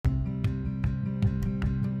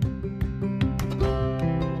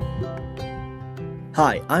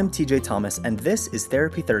Hi, I'm TJ Thomas, and this is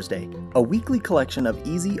Therapy Thursday, a weekly collection of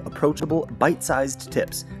easy, approachable, bite-sized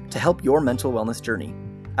tips to help your mental wellness journey.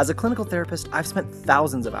 As a clinical therapist, I've spent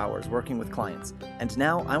thousands of hours working with clients, and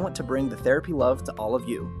now I want to bring the therapy love to all of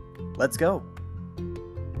you. Let's go!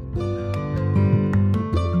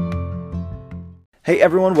 Hey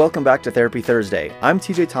everyone, welcome back to Therapy Thursday. I'm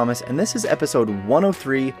TJ Thomas, and this is episode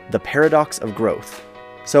 103, The Paradox of Growth.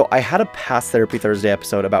 So I had a past Therapy Thursday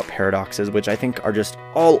episode about paradoxes, which I think are just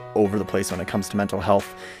all over the place when it comes to mental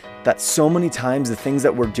health. That so many times the things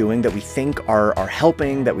that we're doing that we think are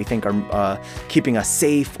helping, that we think are keeping us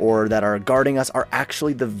safe or that are guarding us are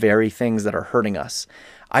actually the very things that are hurting us.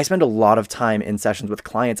 I spend a lot of time in sessions with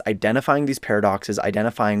clients identifying these paradoxes,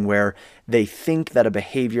 identifying where they think that a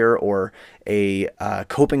behavior or a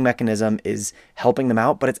coping mechanism is helping them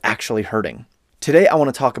out, but it's actually hurting. Today, I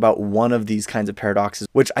want to talk about one of these kinds of paradoxes,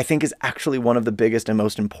 which I think is actually one of the biggest and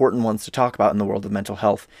most important ones to talk about in the world of mental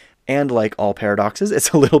health. And like all paradoxes, it's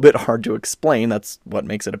a little bit hard to explain. That's what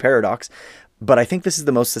makes it a paradox. But I think this is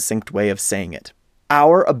the most succinct way of saying it.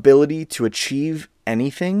 Our ability to achieve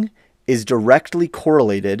anything is directly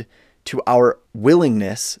correlated to our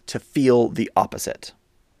willingness to feel the opposite.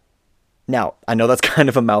 Now, I know that's kind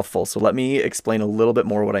of a mouthful, so let me explain a little bit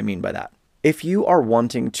more what I mean by that. If you are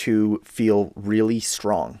wanting to feel really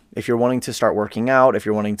strong, if you're wanting to start working out, if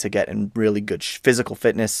you're wanting to get in really good physical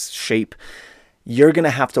fitness shape, you're going to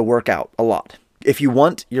have to work out a lot. If you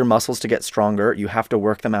want your muscles to get stronger, you have to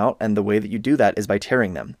work them out, and the way that you do that is by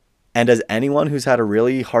tearing them. And as anyone who's had a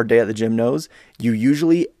really hard day at the gym knows, you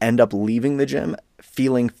usually end up leaving the gym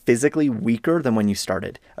feeling physically weaker than when you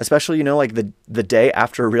started. Especially, like the day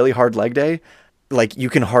after a really hard leg day, like you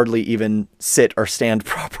can hardly even sit or stand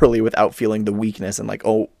properly without feeling the weakness and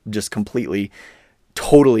just completely,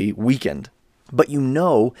 totally weakened. But you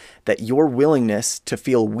know that your willingness to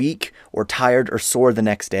feel weak or tired or sore the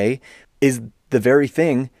next day is the very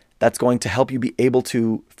thing that's going to help you be able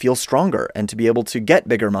to feel stronger and to be able to get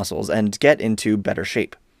bigger muscles and get into better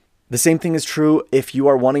shape. The same thing is true if you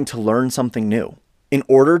are wanting to learn something new. In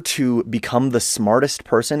order to become the smartest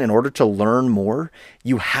person, in order to learn more,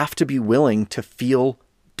 you have to be willing to feel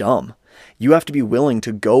dumb. You have to be willing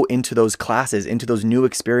to go into those classes, into those new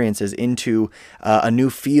experiences, into a new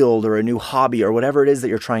field or a new hobby or whatever it is that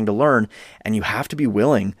you're trying to learn. And you have to be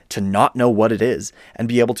willing to not know what it is and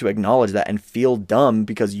be able to acknowledge that and feel dumb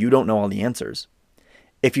because you don't know all the answers.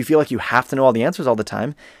 If you feel like you have to know all the answers all the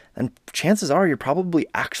time, then chances are you're probably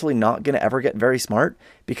actually not going to ever get very smart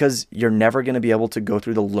because you're never going to be able to go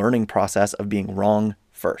through the learning process of being wrong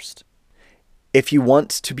first. If you want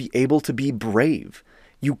to be able to be brave,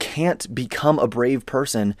 you can't become a brave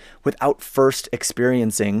person without first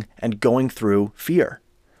experiencing and going through fear.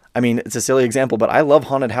 I mean, it's a silly example, but I love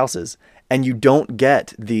haunted houses, and you don't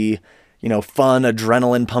get the, fun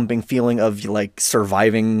adrenaline pumping feeling of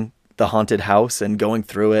surviving the haunted house and going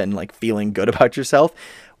through it and feeling good about yourself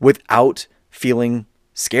without feeling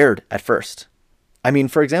scared at first. I mean,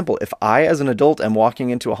 for example, if I as an adult am walking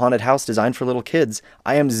into a haunted house designed for little kids,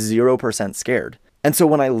 I am 0% scared. And so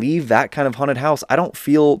when I leave that kind of haunted house, I don't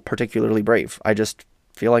feel particularly brave. I just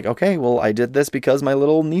feel like, okay, well, I did this because my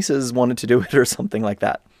little nieces wanted to do it or something like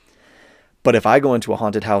that. But if I go into a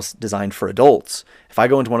haunted house designed for adults, if I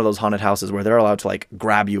go into one of those haunted houses where they're allowed to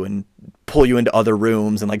grab you and pull you into other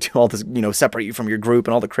rooms and do all this, separate you from your group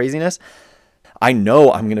and all the craziness, I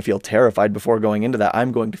know I'm going to feel terrified before going into that.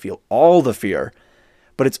 I'm going to feel all the fear,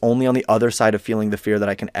 but it's only on the other side of feeling the fear that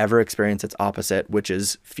I can ever experience its opposite, which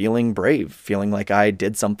is feeling brave, feeling like I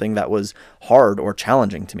did something that was hard or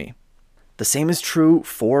challenging to me. The same is true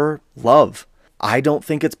for love. I don't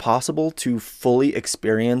think it's possible to fully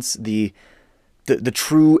experience the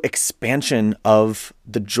true expansion of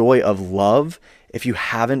the joy of love if you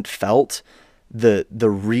haven't felt the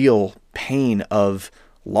real pain of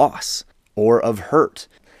loss or of hurt.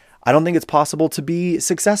 I don't think it's possible to be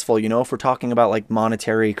successful, if we're talking about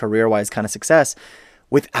monetary, career-wise kind of success,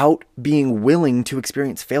 without being willing to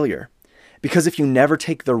experience failure. Because if you never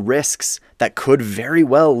take the risks that could very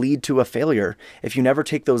well lead to a failure, if you never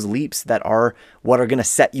take those leaps that are what are going to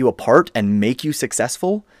set you apart and make you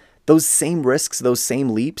successful, those same risks, those same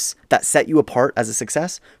leaps that set you apart as a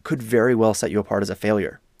success could very well set you apart as a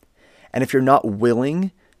failure. And if you're not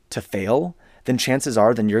willing to fail, then chances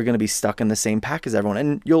are then you're going to be stuck in the same pack as everyone,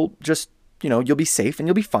 and you'll just, you'll be safe and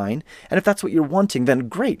you'll be fine. And if that's what you're wanting, then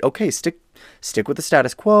great. Okay, stick with the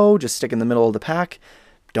status quo, just stick in the middle of the pack.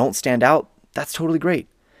 Don't stand out. That's totally great.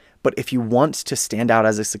 But if you want to stand out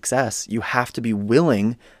as a success, you have to be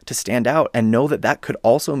willing to stand out and know that that could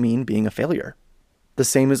also mean being a failure. The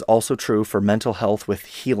same is also true for mental health with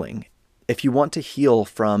healing. If you want to heal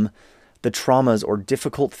from the traumas or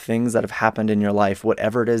difficult things that have happened in your life,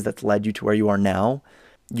 whatever it is that's led you to where you are now,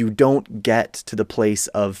 you don't get to the place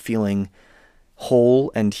of feeling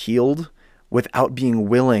whole and healed without being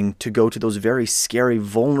willing to go to those very scary,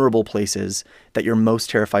 vulnerable places that you're most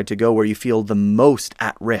terrified to go, where you feel the most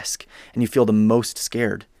at risk and you feel the most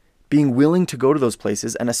scared. Being willing to go to those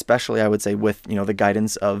places, and especially I would say with, the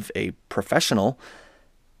guidance of a professional,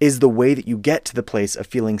 is the way that you get to the place of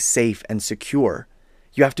feeling safe and secure.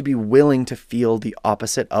 You have to be willing to feel the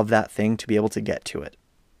opposite of that thing to be able to get to it.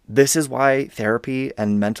 This is why therapy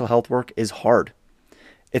and mental health work is hard.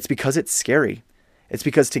 It's because it's scary. It's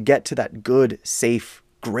because to get to that good, safe,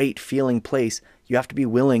 great feeling place, you have to be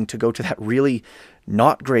willing to go to that really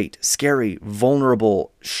not great, scary,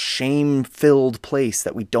 vulnerable, shame-filled place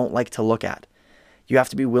that we don't like to look at. You have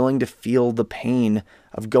to be willing to feel the pain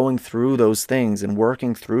of going through those things and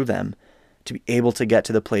working through them to be able to get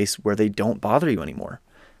to the place where they don't bother you anymore,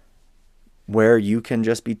 where you can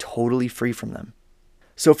just be totally free from them.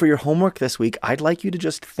 So for your homework this week, I'd like you to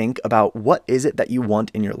just think about, what is it that you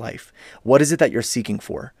want in your life? What is it that you're seeking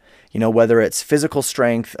for? Whether it's physical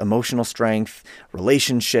strength, emotional strength,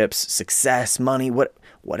 relationships, success, money,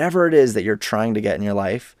 whatever it is that you're trying to get in your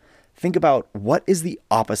life, think about, what is the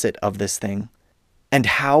opposite of this thing? And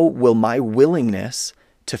how will my willingness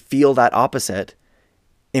to feel that opposite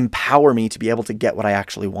empower me to be able to get what I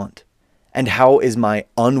actually want? And how is my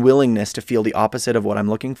unwillingness to feel the opposite of what I'm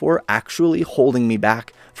looking for actually holding me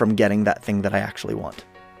back from getting that thing that I actually want?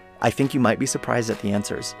 I think you might be surprised at the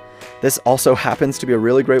answers. This also happens to be a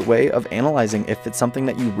really great way of analyzing if it's something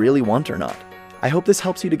that you really want or not. I hope this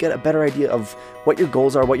helps you to get a better idea of what your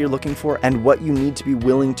goals are, what you're looking for, and what you need to be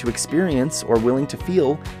willing to experience or willing to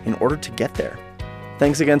feel in order to get there.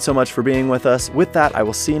 Thanks again so much for being with us. With that, I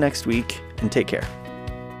will see you next week, and take care.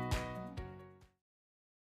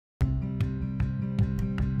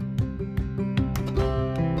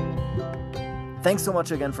 Thanks so much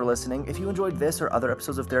again for listening. If you enjoyed this or other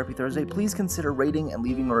episodes of Therapy Thursday, please consider rating and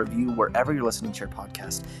leaving a review wherever you're listening to your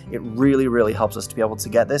podcast. It really, really helps us to be able to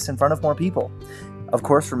get this in front of more people. Of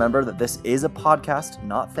course, remember that this is a podcast,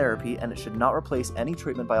 not therapy, and it should not replace any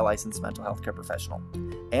treatment by a licensed mental health care professional.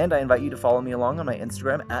 And I invite you to follow me along on my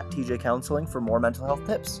Instagram @TJ Counseling for more mental health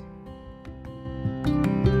tips.